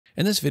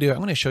In this video, I'm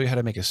going to show you how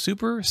to make a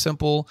super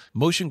simple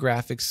motion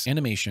graphics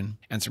animation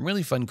and some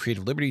really fun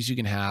creative liberties you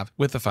can have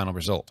with the final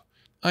result.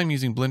 I'm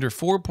using Blender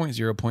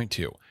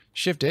 4.0.2.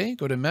 Shift A,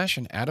 go to Mesh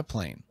and add a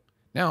plane.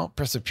 Now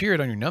press the period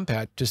on your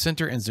numpad to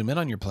center and zoom in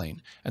on your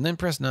plane, and then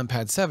press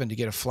numpad 7 to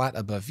get a flat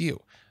above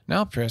view.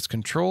 Now press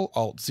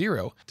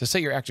Ctrl-Alt-0 to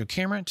set your actual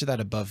camera to that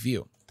above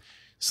view.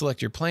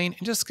 Select your plane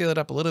and just scale it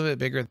up a little bit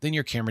bigger than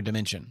your camera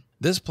dimension.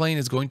 This plane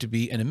is going to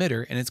be an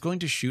emitter and it's going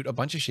to shoot a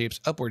bunch of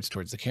shapes upwards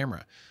towards the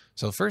camera.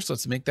 So first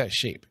let's make that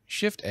shape.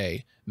 Shift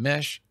A,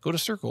 Mesh, go to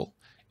Circle,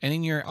 and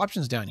in your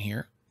options down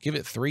here, give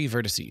it 3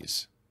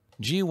 vertices.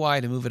 GY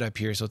to move it up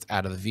here so it's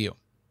out of the view.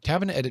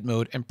 Tab into edit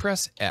mode and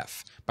press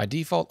F. By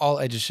default, all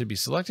edges should be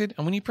selected,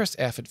 and when you press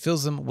F, it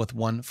fills them with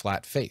one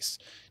flat face.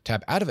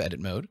 Tab out of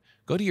edit mode,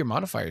 go to your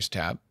modifiers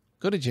tab,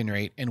 go to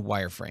generate and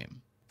wireframe.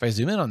 If I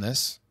zoom in on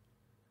this,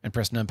 and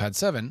press numpad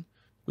 7,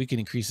 we can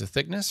increase the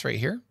thickness right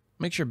here,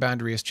 make sure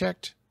boundary is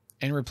checked,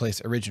 and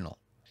replace original.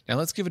 Now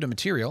let's give it a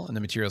material in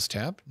the materials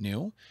tab,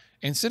 new.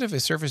 Instead of a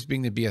surface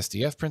being the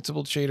BSDF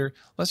principled shader,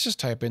 let's just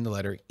type in the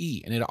letter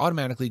E and it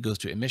automatically goes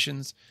to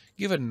emissions.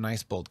 Give it a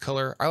nice bold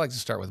color. I like to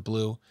start with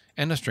blue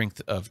and a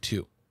strength of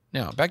 2.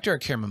 Now back to our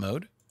camera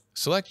mode,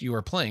 select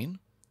your plane,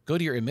 go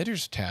to your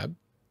emitters tab,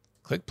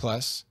 click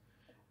plus,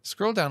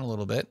 scroll down a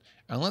little bit,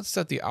 and let's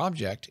set the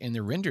object in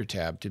the render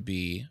tab to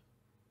be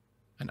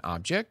an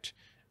object,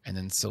 and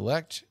then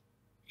select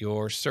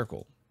your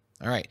circle.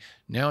 All right,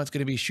 now it's going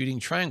to be shooting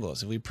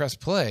triangles. If we press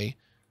play,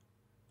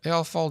 they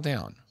all fall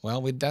down.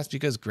 Well, that's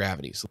because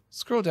gravity. So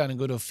scroll down and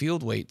go to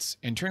field weights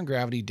and turn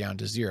gravity down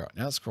to 0.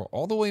 Now let's scroll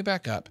all the way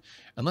back up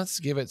and let's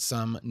give it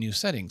some new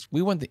settings.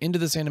 We want the end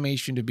of this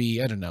animation to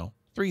be, I don't know,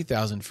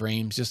 3000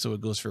 frames, just so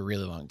it goes for a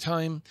really long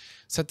time.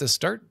 Set the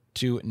start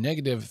to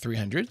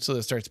 -300, so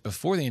that starts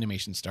before the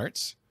animation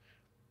starts.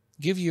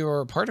 Give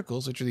your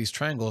particles, which are these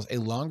triangles, a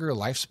longer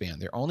lifespan.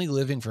 They're only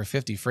living for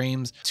 50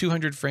 frames,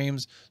 200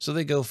 frames, so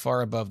they go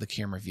far above the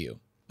camera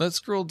view. Let's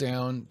scroll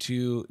down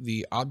to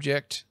the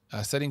object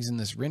settings in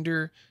this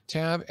render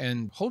tab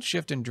and hold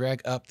shift and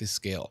drag up the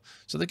scale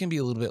so they can be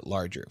a little bit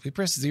larger. If we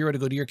press 0 to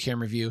go to your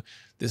camera view,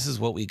 this is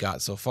what we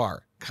got so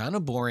far. Kind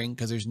of boring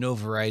because there's no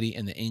variety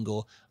in the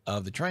angle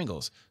of the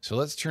triangles. So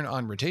let's turn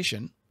on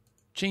rotation.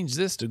 Change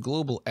this to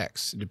global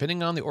X.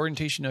 Depending on the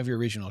orientation of your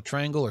original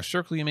triangle or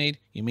circle you made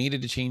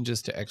it to change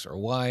this to X or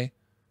Y.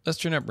 Let's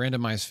turn up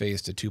randomized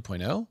phase to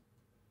 2.0.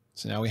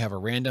 So now we have a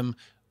random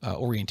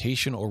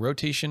orientation or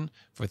rotation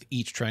for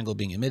each triangle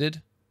being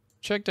emitted.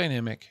 Check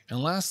dynamic.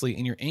 And lastly,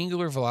 in your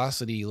angular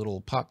velocity little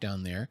pop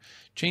down there,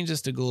 change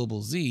this to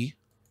global Z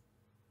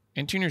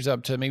and tune yours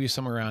up to maybe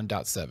somewhere around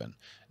 0.7.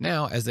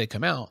 Now, as they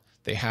come out,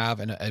 they have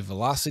a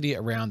velocity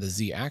around the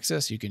Z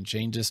axis. You can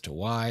change this to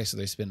Y so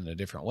they spin in a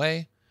different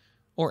way,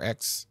 or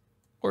X,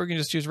 or you can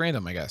just choose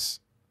random, I guess.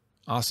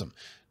 Awesome.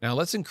 Now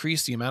let's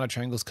increase the amount of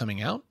triangles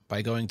coming out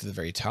by going to the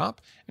very top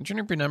and turn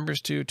up your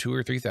numbers to 2,000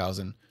 or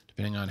 3,000,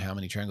 depending on how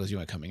many triangles you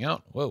want coming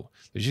out. Whoa,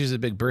 there's usually a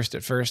big burst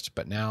at first,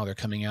 but now they're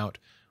coming out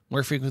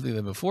more frequently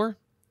than before.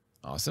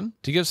 Awesome.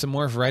 To give some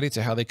more variety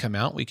to how they come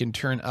out, we can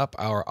turn up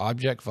our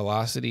object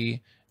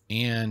velocity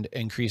and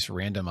increase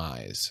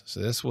randomize. So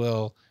this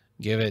will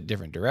give it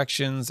different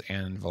directions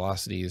and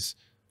velocities.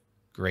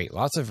 Great,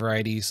 lots of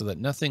variety so that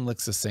nothing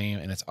looks the same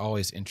and it's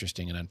always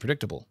interesting and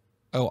unpredictable.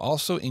 Oh,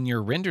 also in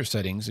your render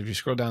settings, if you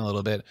scroll down a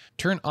little bit,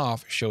 turn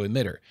off show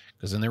emitter,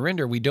 because in the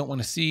render, we don't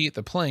want to see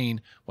the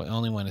plane, we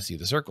only want to see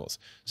the circles.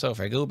 So if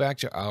I go back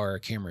to our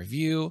camera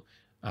view,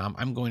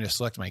 I'm going to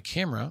select my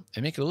camera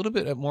and make it a little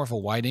bit more of a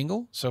wide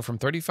angle. So from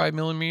 35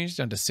 millimeters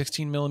down to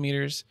 16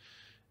 millimeters.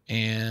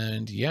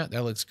 And yeah,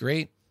 that looks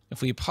great.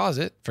 If we pause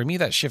it, for me,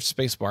 that's shift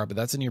spacebar, but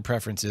that's in your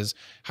preferences,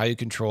 how you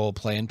control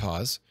play and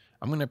pause.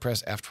 I'm going to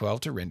press F12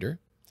 to render,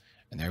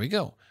 and there we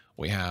go.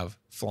 We have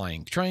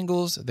flying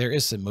triangles. There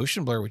is some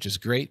motion blur, which is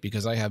great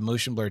because I have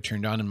motion blur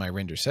turned on in my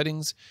render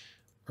settings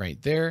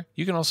right there.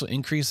 You can also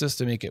increase this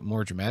to make it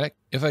more dramatic.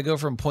 If I go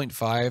from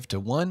 0.5 to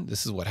 1,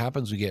 this is what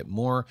happens. We get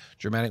more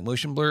dramatic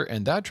motion blur,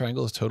 and that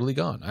triangle is totally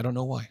gone. I don't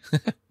know why.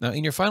 Now,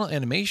 in your final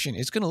animation,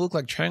 it's going to look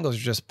like triangles are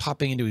just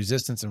popping into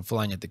existence and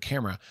flying at the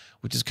camera,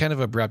 which is kind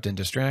of abrupt and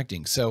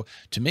distracting. So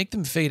to make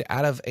them fade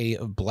out of a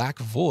black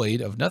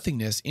void of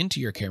nothingness into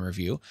your camera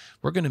view,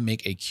 we're going to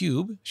make a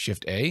cube,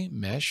 Shift A,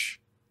 Mesh,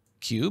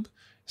 Cube,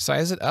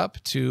 size it up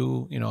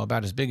to,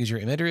 about as big as your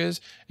emitter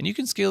is. And you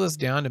can scale this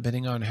down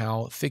depending on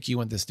how thick you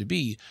want this to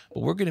be,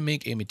 but we're going to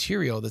make a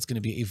material that's going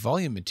to be a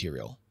volume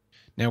material.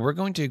 Now we're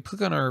going to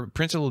click on our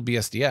principled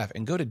BSDF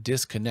and go to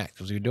disconnect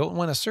because we don't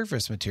want a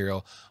surface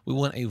material. We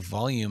want a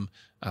volume,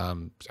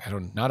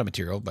 not a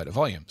material, but a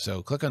volume.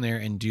 So click on there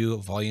and do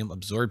volume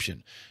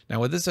absorption. Now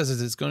what this does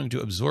is it's going to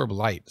absorb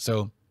light.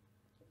 So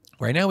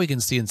right now we can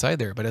see inside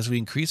there, but as we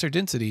increase our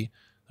density,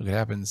 look what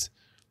happens.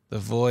 The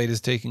void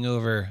is taking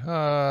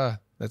over.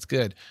 That's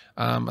good.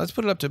 Let's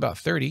put it up to about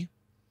 30.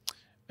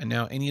 And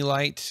now any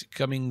light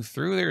coming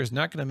through there is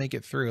not going to make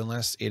it through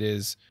unless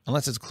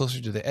it's closer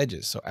to the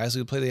edges. So as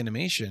we play the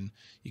animation,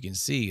 you can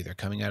see they're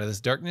coming out of this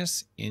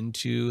darkness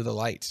into the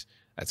light.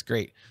 That's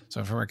great.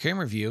 So from our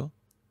camera view,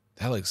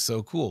 That looks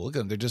so cool. Look at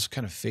them. They're just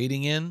kind of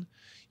fading in.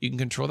 You can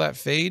control that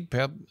fade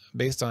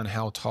based on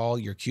how tall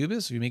your cube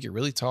is. So if you make it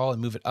really tall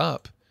and move it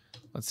up,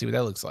 let's see what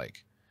that looks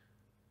like.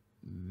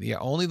 Yeah,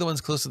 only the ones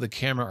close to the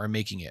camera are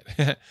making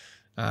it.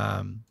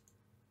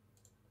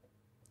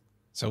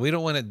 So we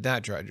don't want it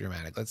that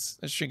dramatic. Let's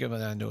shrink it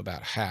down to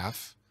about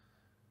half.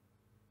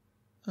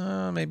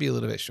 Maybe a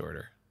little bit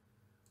shorter.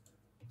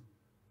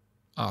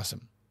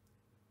 Awesome.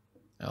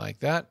 I like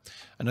that.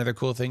 Another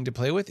cool thing to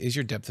play with is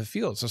your depth of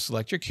field. So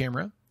select your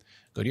camera,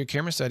 go to your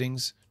camera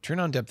settings, turn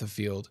on depth of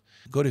field,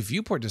 go to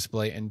viewport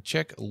display and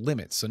check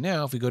limits. So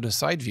now if we go to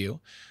side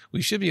view,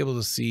 we should be able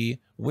to see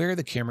where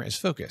the camera is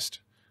focused,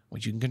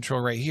 which you can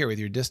control right here with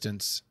your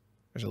distance.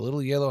 There's a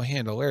little yellow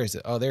handle. Where is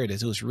it? Oh, there it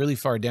is. It was really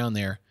far down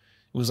there.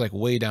 It was like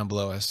way down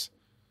below us.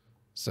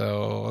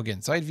 So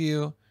again, side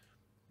view,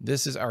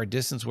 this is our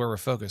distance where we're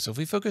focused. So if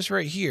we focus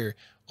right here,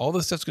 all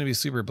this stuff's going to be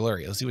super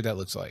blurry. Let's see what that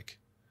looks like.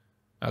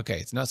 Okay,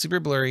 it's not super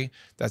blurry.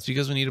 That's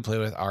because we need to play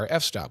with our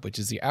f-stop, which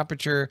is the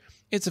aperture.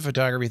 It's a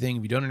photography thing.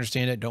 If you don't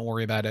understand it, don't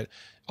worry about it.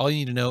 All you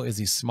need to know is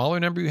the smaller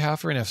number you have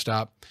for an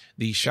f-stop,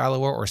 the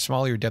shallower or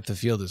smaller your depth of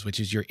field is, which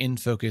is your in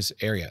focus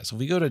area. So if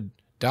we go to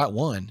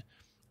 .1,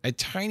 a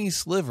tiny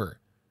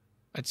sliver,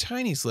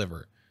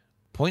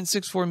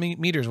 0.64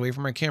 meters away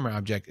from our camera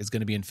object is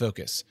going to be in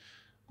focus,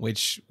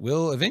 which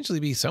will eventually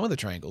be some of the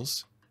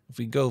triangles. If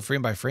we go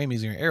frame by frame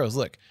using our arrows,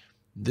 look,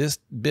 this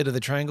bit of the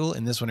triangle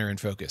and this one are in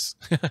focus.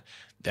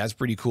 That's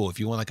pretty cool. If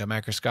you want like a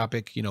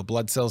macroscopic,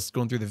 blood cells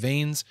going through the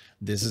veins,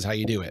 this is how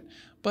you do it.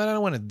 But I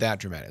don't want it that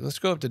dramatic. Let's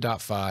go up to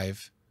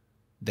 .5.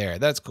 There,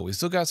 that's cool. We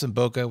still got some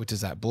bokeh, which is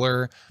that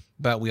blur,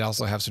 but we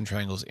also have some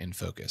triangles in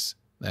focus.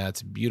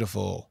 That's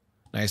beautiful.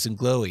 Nice and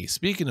glowy.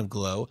 Speaking of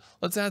glow,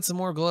 let's add some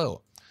more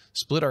glow.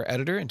 Split our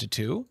editor into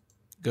two,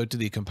 go to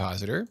the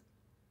compositor,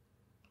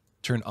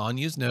 turn on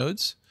use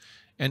nodes,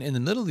 and in the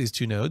middle of these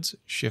two nodes,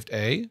 Shift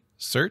A,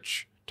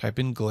 search, type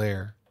in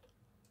glare.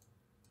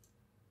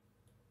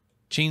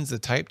 Change the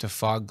type to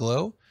fog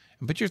glow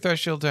and put your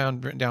threshold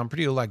down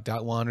pretty low like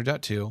 .1 or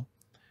 .2.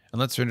 And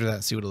let's render that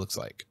and see what it looks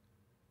like.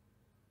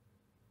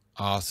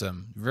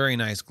 Awesome. Very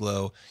nice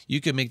glow. You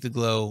can make the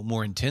glow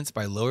more intense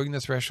by lowering the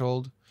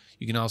threshold.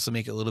 You can also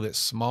make it a little bit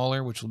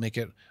smaller, which will make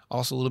it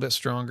also a little bit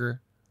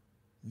stronger.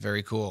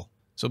 Very cool.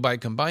 So by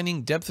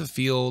combining depth of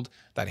field,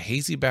 that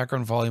hazy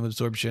background volume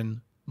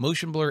absorption,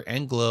 motion blur,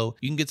 and glow,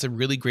 you can get some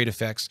really great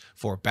effects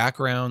for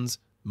backgrounds,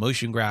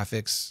 motion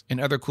graphics, and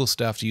other cool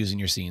stuff to use in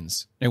your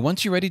scenes. Now,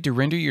 once you're ready to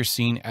render your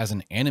scene as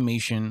an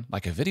animation,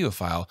 like a video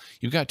file,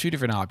 you've got two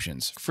different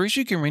options. First,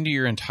 you can render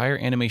your entire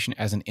animation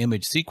as an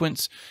image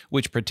sequence,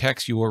 which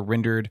protects your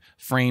rendered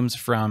frames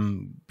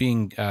from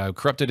being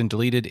corrupted and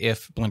deleted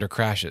if Blender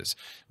crashes.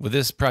 With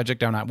this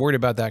project, I'm not worried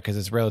about that because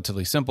it's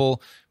relatively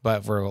simple,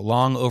 but for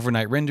long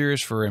overnight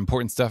renders, for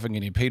important stuff I'm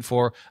getting paid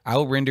for,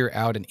 I'll render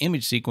out an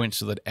image sequence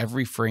so that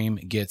every frame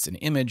gets an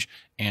image.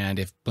 And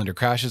if Blender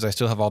crashes, I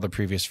still have all the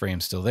previous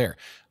frames still there.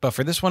 But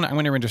for this one, I'm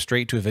going to render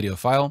straight to a video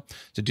file.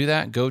 To do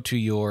that, go to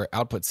your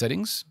output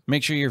settings.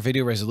 Make sure your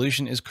video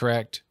resolution is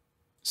correct.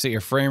 Set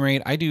your frame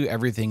rate. I do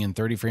everything in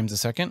 30 frames a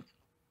second.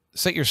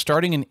 Set your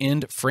starting and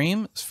end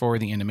frames for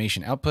the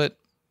animation output.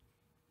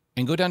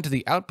 And go down to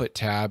the output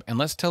tab and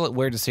let's tell it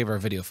where to save our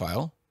video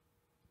file.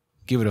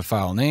 Give it a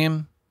file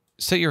name.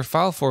 Set your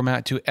file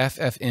format to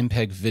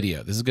FFmpeg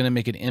video. This is going to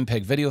make an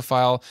MPEG video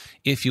file.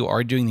 If you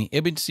are doing the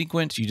image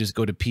sequence, you just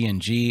go to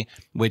PNG,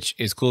 which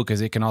is cool because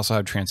it can also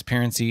have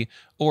transparency,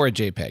 or a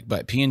JPEG,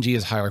 but PNG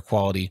is higher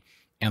quality.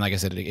 And like I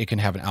said, it can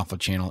have an alpha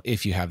channel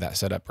if you have that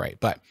set up right.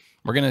 But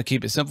we're going to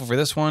keep it simple for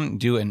this one.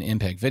 Do an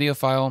MPEG video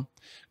file.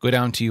 Go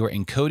down to your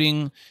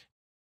encoding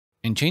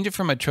and change it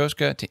from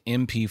Matroska to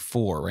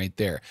MP4 right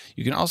there.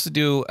 You can also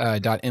do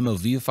a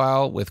 .mov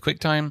file with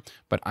QuickTime,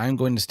 but I'm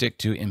going to stick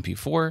to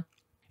MP4.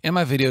 And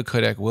my video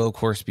codec will of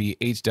course be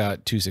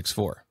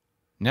H.264.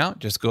 Now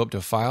just go up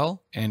to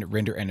File and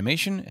Render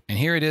Animation. And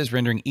here it is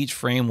rendering each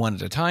frame one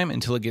at a time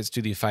until it gets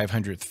to the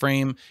 500th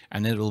frame,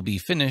 and then it'll be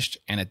finished.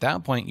 And at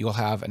that point, you'll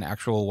have an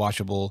actual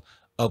watchable,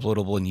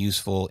 uploadable, and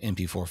useful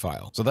MP4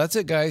 file. So that's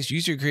it, guys.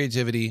 Use your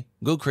creativity.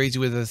 Go crazy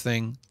with this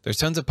thing. There's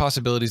tons of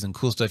possibilities and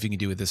cool stuff you can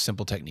do with this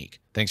simple technique.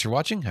 Thanks for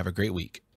watching. Have a great week.